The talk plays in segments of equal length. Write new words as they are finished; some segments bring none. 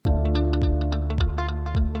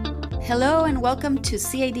Hello and welcome to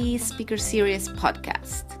CID Speaker Series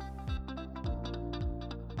podcast.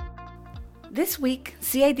 This week,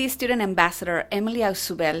 CID Student Ambassador Emily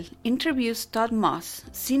Ausubel interviews Todd Moss,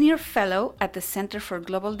 Senior Fellow at the Center for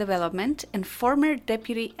Global Development and former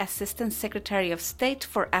Deputy Assistant Secretary of State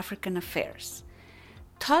for African Affairs.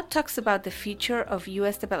 Todd talks about the future of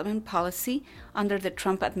U.S. development policy under the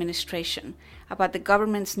Trump administration, about the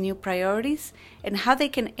government's new priorities, and how they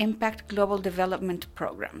can impact global development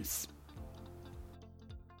programs.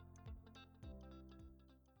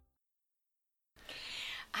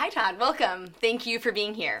 Hi, Todd. Welcome. Thank you for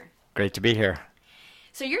being here. Great to be here.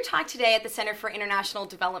 So your talk today at the Center for International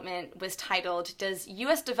Development was titled, Does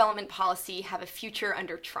U.S. Development Policy Have a Future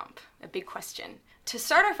Under Trump? A big question. To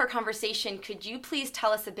start off our conversation, could you please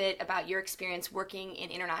tell us a bit about your experience working in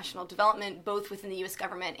international development, both within the U.S.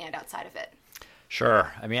 government and outside of it?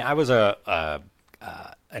 Sure. I mean, I was I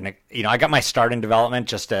got my start in development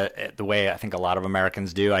just the way I think a lot of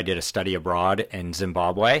Americans do. I did a study abroad in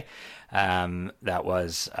Zimbabwe. That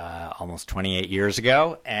was almost 28 years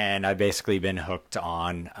ago, and I've basically been hooked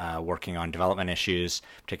on working on development issues,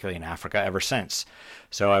 particularly in Africa, ever since.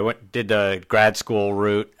 So I did the grad school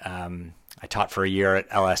route. I taught for a year at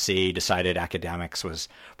LSE, decided academics was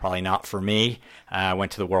probably not for me.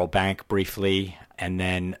 Went to the World Bank briefly, and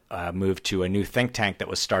then moved to a new think tank that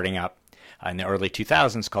was starting up in the early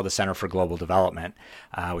 2000s called the Center for Global Development,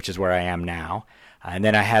 which is where I am now. And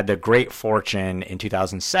then I had the great fortune in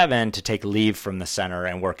 2007 to take leave from the center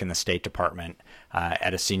and work in the State Department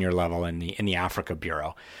at a senior level in the Africa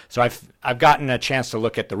Bureau. So I've gotten a chance to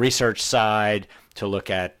look at the research side, to look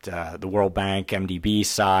at the World Bank MDB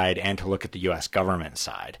side, and to look at the U.S. government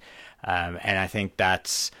side. And I think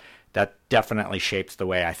that definitely shapes the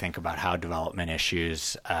way I think about how development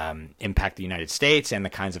issues impact the United States and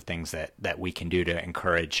the kinds of things that we can do to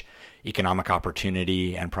encourage economic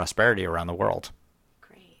opportunity and prosperity around the world.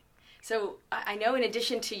 So I know in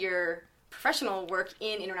addition to your professional work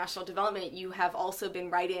in international development, you have also been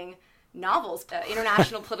writing novels,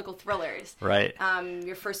 international political thrillers. Right.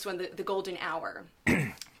 Your first one, The Golden Hour.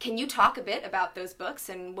 Can you talk a bit about those books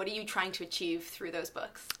and what are you trying to achieve through those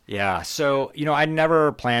books? Yeah. So, I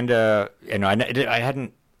never planned to, I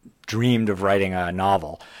hadn't dreamed of writing a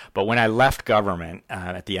novel, but when I left government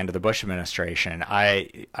at the end of the Bush administration,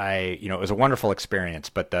 it was a wonderful experience,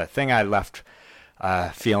 but the thing I left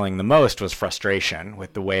feeling the most was frustration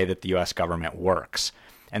with the way that the U.S. government works.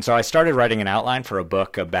 And so I started writing an outline for a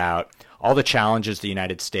book about all the challenges the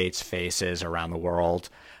United States faces around the world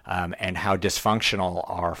and how dysfunctional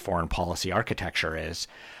our foreign policy architecture is.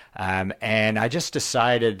 And I just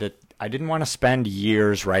decided that I didn't want to spend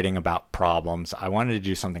years writing about problems. I wanted to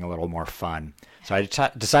do something a little more fun. So I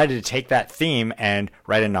decided to take that theme and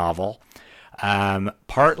write a novel.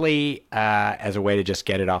 Partly as a way to just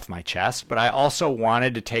get it off my chest, but I also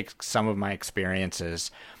wanted to take some of my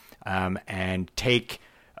experiences and take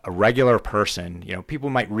a regular person.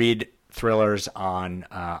 People might read thrillers on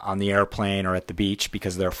the airplane or at the beach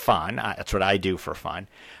because they're fun. That's what I do for fun.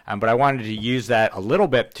 But I wanted to use that a little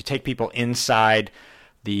bit to take people inside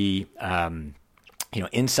the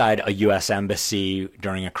inside a U.S. embassy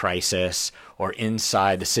during a crisis or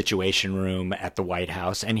inside the Situation Room at the White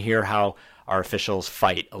House and hear how our officials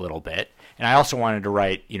fight a little bit. And I also wanted to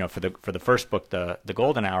write, for the first book, the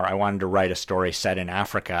Golden Hour, I wanted to write a story set in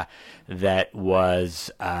Africa that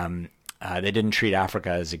was, they didn't treat Africa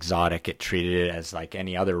as exotic. It treated it as like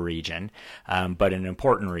any other region, but an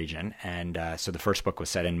important region. And so the first book was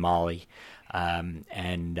set in Mali. I've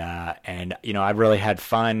really had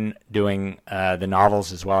fun doing the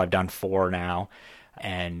novels as well. I've done 4 now.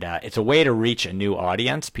 And it's a way to reach a new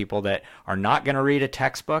audience. People that are not going to read a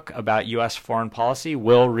textbook about U.S. foreign policy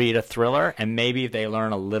will read a thriller, and maybe they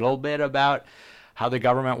learn a little bit about how the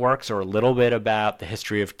government works or a little bit about the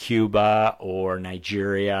history of Cuba or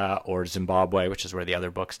Nigeria or Zimbabwe, which is where the other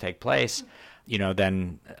books take place,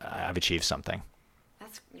 then I've achieved something.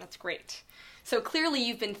 That's great. So clearly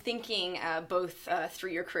you've been thinking both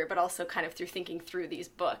through your career, but also kind of through thinking through these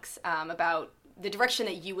books about the direction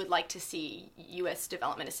that you would like to see U.S.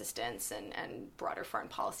 development assistance and broader foreign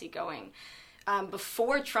policy going.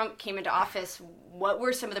 Before Trump came into office, what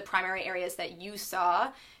were some of the primary areas that you saw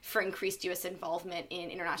for increased U.S. involvement in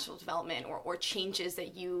international development or changes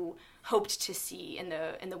that you hoped to see in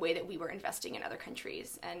the way that we were investing in other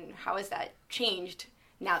countries? And how has that changed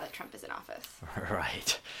now that Trump is in office?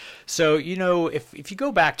 Right. So, if you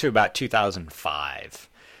go back to about 2005,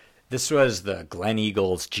 this was the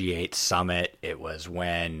Gleneagles G8 summit. It was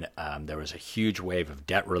when there was a huge wave of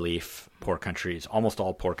debt relief. Poor countries, almost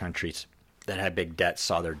all poor countries that had big debts,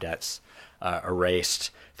 saw their debts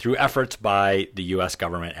erased through efforts by the U.S.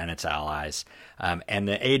 government and its allies, and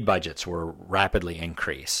the aid budgets were rapidly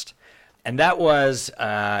increased. And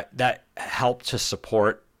that helped to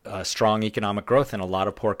support strong economic growth in a lot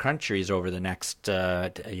of poor countries over the next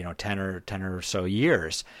 10 or so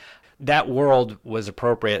years. That world was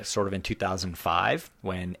appropriate sort of in 2005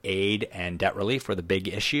 when aid and debt relief were the big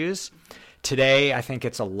issues. Today, I think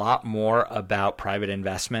it's a lot more about private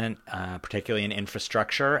investment, particularly in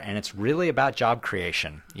infrastructure, and it's really about job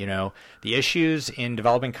creation. The issues in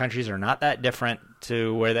developing countries are not that different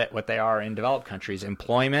to what they are in developed countries.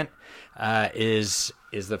 Employment is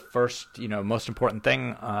the first, most important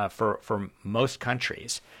thing for most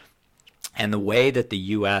countries. And the way that the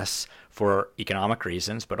U.S., for economic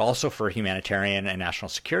reasons, but also for humanitarian and national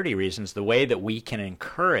security reasons, the way that we can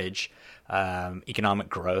encourage economic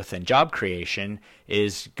growth and job creation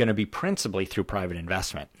is going to be principally through private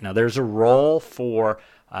investment. Now, there's a role for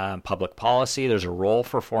public policy. There's a role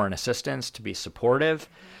for foreign assistance to be supportive,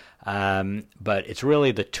 but it's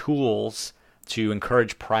really the tools to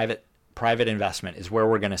encourage private investment is where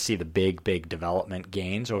we're going to see the big development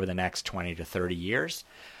gains over the next 20 to 30 years.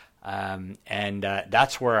 And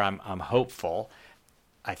that's where I'm hopeful.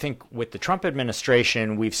 I think with the Trump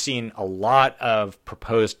administration, we've seen a lot of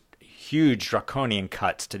proposed huge draconian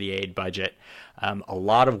cuts to the aid budget, a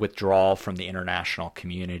lot of withdrawal from the international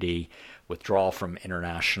community, withdrawal from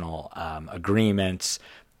international agreements,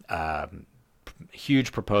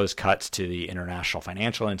 huge proposed cuts to the international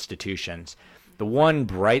financial institutions. The one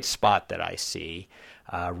bright spot that I see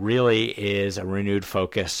really is a renewed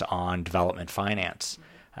focus on development finance.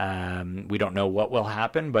 We don't know what will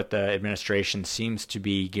happen, but the administration seems to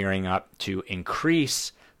be gearing up to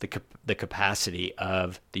increase the capacity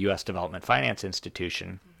of the U.S. Development Finance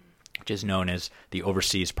Institution, which is known as the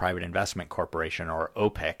Overseas Private Investment Corporation, or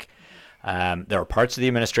OPIC. There are parts of the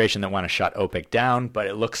administration that want to shut OPIC down, but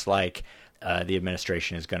it looks like the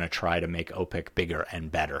administration is going to try to make OPIC bigger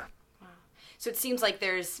and better. Wow. So it seems like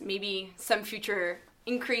there's maybe some future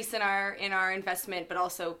increase in our investment, but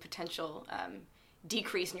also potential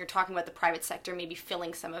decrease, and you're talking about the private sector maybe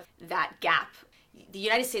filling some of that gap. The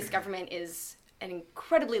United States government is an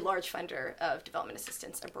incredibly large funder of development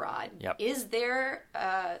assistance abroad. Yep. Is there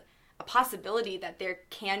a possibility that there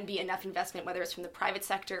can be enough investment, whether it's from the private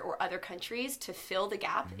sector or other countries, to fill the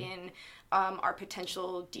gap in our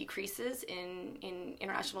potential decreases in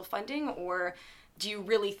international funding? Or do you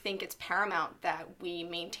really think it's paramount that we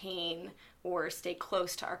maintain or stay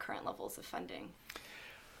close to our current levels of funding?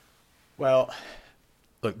 Well,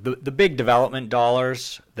 look, the big development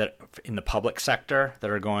dollars that in the public sector that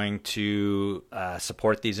are going to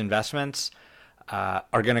support these investments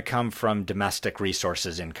are going to come from domestic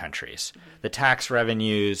resources in countries. Mm-hmm. The tax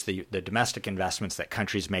revenues, the domestic investments that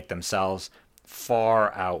countries make themselves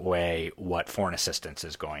far outweigh what foreign assistance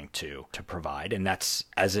is going to provide, and that's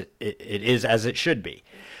as it is as it should be.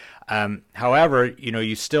 However,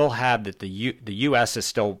 you still have that the U.S. is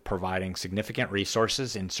still providing significant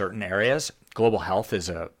resources in certain areas. Global health is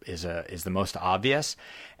the most obvious,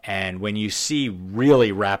 and when you see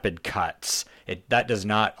really rapid cuts, that does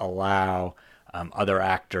not allow other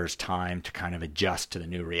actors time to kind of adjust to the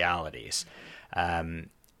new realities.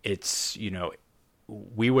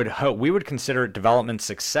 We would consider development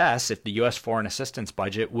success if the U.S. foreign assistance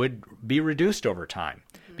budget would be reduced over time,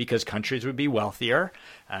 because countries would be wealthier.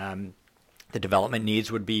 The development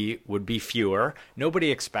needs would be fewer.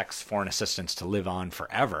 Nobody expects foreign assistance to live on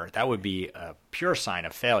forever. That would be a pure sign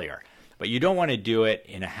of failure. But you don't want to do it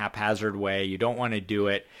in a haphazard way. You don't want to do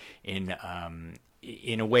it in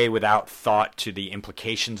a way without thought to the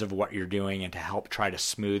implications of what you're doing and to help try to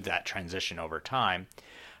smooth that transition over time.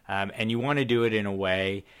 And you want to do it in a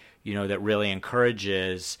way, that really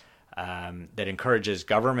encourages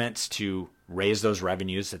governments to raise those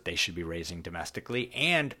revenues that they should be raising domestically,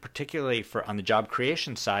 and particularly on the job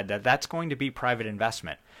creation side, that's going to be private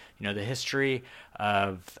investment. The history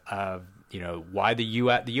of why the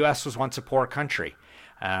U.S. was once a poor country,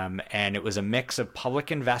 and it was a mix of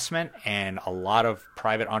public investment and a lot of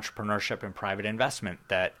private entrepreneurship and private investment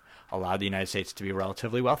that allowed the United States to be a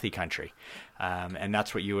relatively wealthy country, and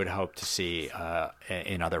that's what you would hope to see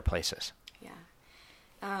in other places. Yeah.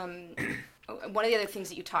 One of the other things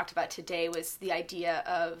that you talked about today was the idea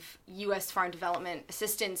of U.S. foreign development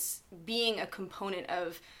assistance being a component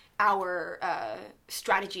of our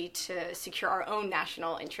strategy to secure our own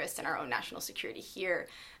national interests and our own national security here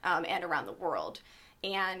and around the world.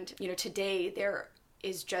 And, today there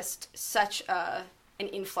is just such an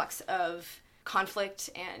influx of conflict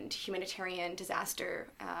and humanitarian disaster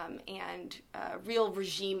and real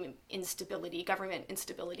regime instability, government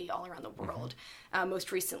instability all around the world.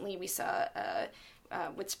 Most recently, we saw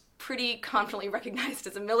what's pretty confidently recognized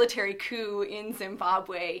as a military coup in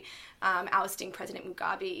Zimbabwe, ousting President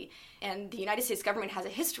Mugabe. And the United States government has a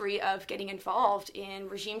history of getting involved in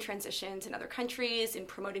regime transitions in other countries, in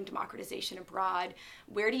promoting democratization abroad.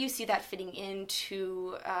 Where do you see that fitting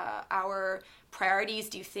into our priorities?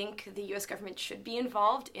 Do you think the U.S. government should be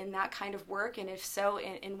involved in that kind of work? And if so,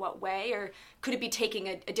 in what way? Or could it be taking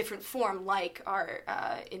a different form, like our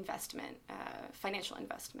financial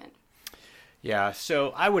investment? Yeah,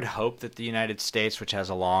 so I would hope that the United States, which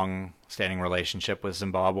has a long-standing relationship with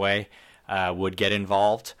Zimbabwe, would get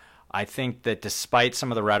involved. I think that despite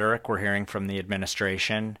some of the rhetoric we're hearing from the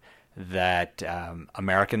administration, that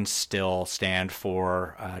Americans still stand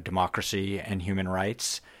for democracy and human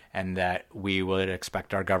rights, and that we would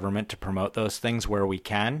expect our government to promote those things where we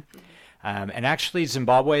can. And actually,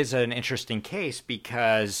 Zimbabwe is an interesting case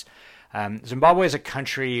because Zimbabwe is a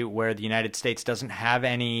country where the United States doesn't have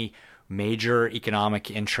any major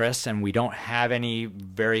economic interests, and we don't have any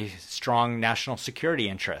very strong national security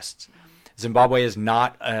interests. Zimbabwe is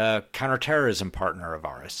not a counterterrorism partner of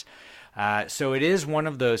ours. So it is one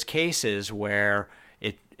of those cases where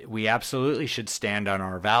we absolutely should stand on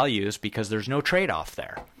our values because there's no trade-off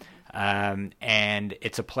there. And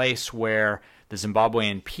it's a place where the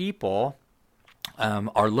Zimbabwean people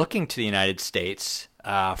are looking to the United States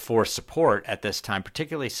for support at this time,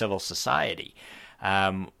 particularly civil society.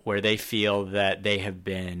 Where they feel that they have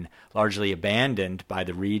been largely abandoned by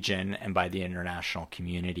the region and by the international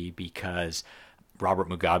community because Robert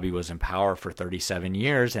Mugabe was in power for 37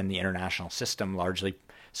 years and the international system largely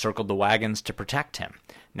circled the wagons to protect him.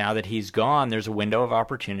 Now that he's gone, there's a window of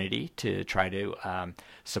opportunity to try to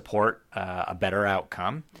support a better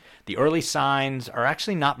outcome. The early signs are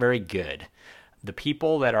actually not very good. The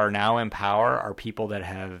people that are now in power are people that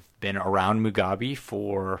have been around Mugabe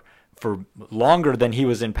for longer than he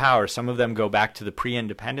was in power. Some of them go back to the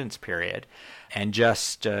pre-independence period. And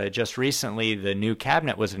just recently, the new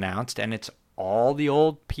cabinet was announced, and it's all the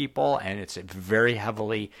old people, and it's very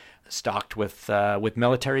heavily stocked with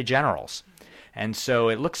military generals. And so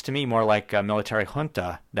it looks to me more like a military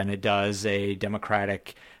junta than it does a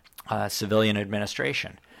democratic civilian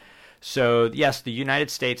administration. So yes, the United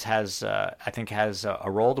States has a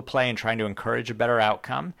role to play in trying to encourage a better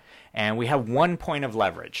outcome. And we have one point of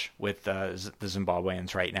leverage with the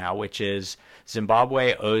Zimbabweans right now, which is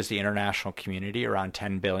Zimbabwe owes the international community around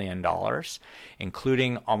 $10 billion,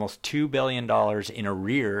 including almost $2 billion in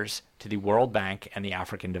arrears to the World Bank and the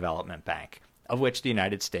African Development Bank, of which the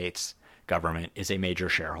United States government is a major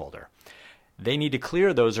shareholder. They need to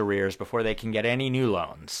clear those arrears before they can get any new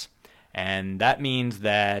loans. And that means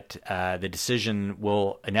that the decision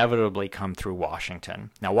will inevitably come through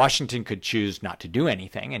Washington. Now, Washington could choose not to do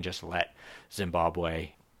anything and just let Zimbabwe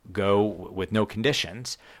go with no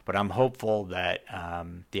conditions. But I'm hopeful that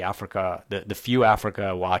the few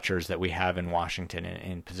Africa watchers that we have in Washington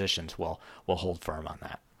in positions will hold firm on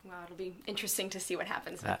that. Wow, it'll be interesting to see what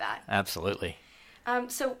happens with that. Absolutely.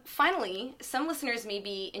 So finally, some listeners may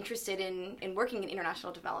be interested in working in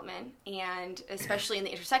international development, and especially in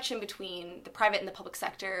the intersection between the private and the public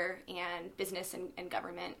sector and business and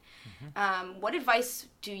government. Mm-hmm. What advice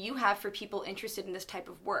do you have for people interested in this type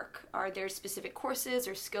of work? Are there specific courses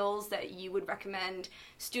or skills that you would recommend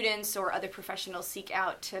students or other professionals seek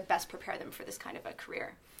out to best prepare them for this kind of a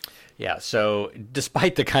career? Yeah, so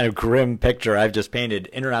despite the kind of grim picture I've just painted,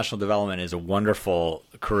 international development is a wonderful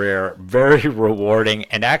career, very rewarding,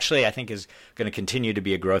 and actually I think is going to continue to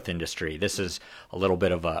be a growth industry. This is a little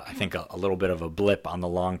bit of a little bit of a blip on the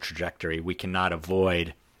long trajectory. We cannot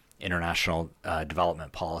avoid international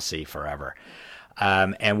development policy forever.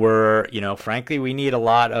 And frankly, we need a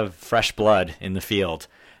lot of fresh blood in the field,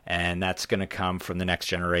 and that's going to come from the next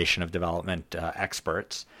generation of development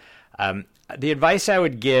experts. The advice I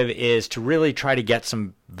would give is to really try to get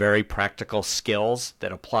some very practical skills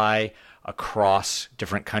that apply across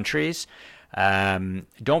different countries.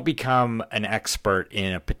 Don't become an expert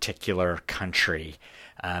in a particular country.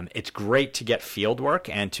 It's great to get field work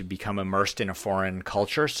and to become immersed in a foreign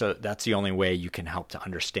culture. So that's the only way you can help to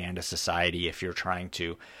understand a society if you're trying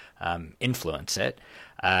to influence it.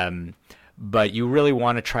 But you really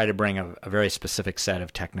want to try to bring a very specific set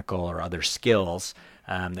of technical or other skills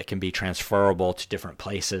that can be transferable to different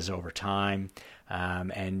places over time,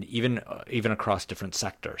 and even across different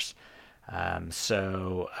sectors.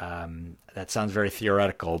 So that sounds very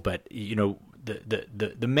theoretical, but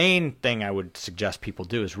the main thing I would suggest people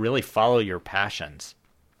do is really follow your passions.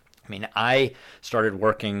 I mean, I started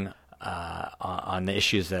working on the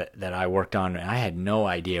issues that I worked on. And I had no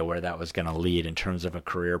idea where that was going to lead in terms of a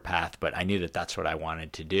career path, but I knew that that's what I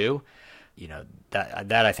wanted to do. You know,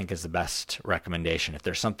 that I think is the best recommendation. If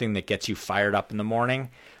there's something that gets you fired up in the morning,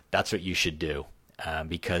 that's what you should do,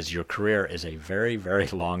 because your career is a very, very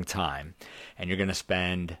long time, and you're going to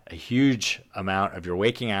spend a huge amount of your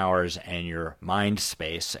waking hours and your mind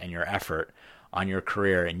space and your effort on your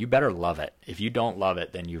career, and you better love it. If you don't love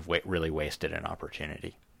it, then you've really wasted an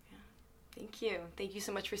opportunity. Yeah. Thank you. Thank you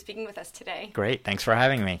so much for speaking with us today. Great. Thanks for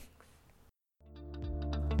having me.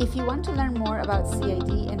 If you want to learn more about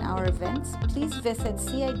CID and our events, please visit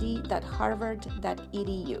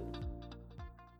cid.harvard.edu.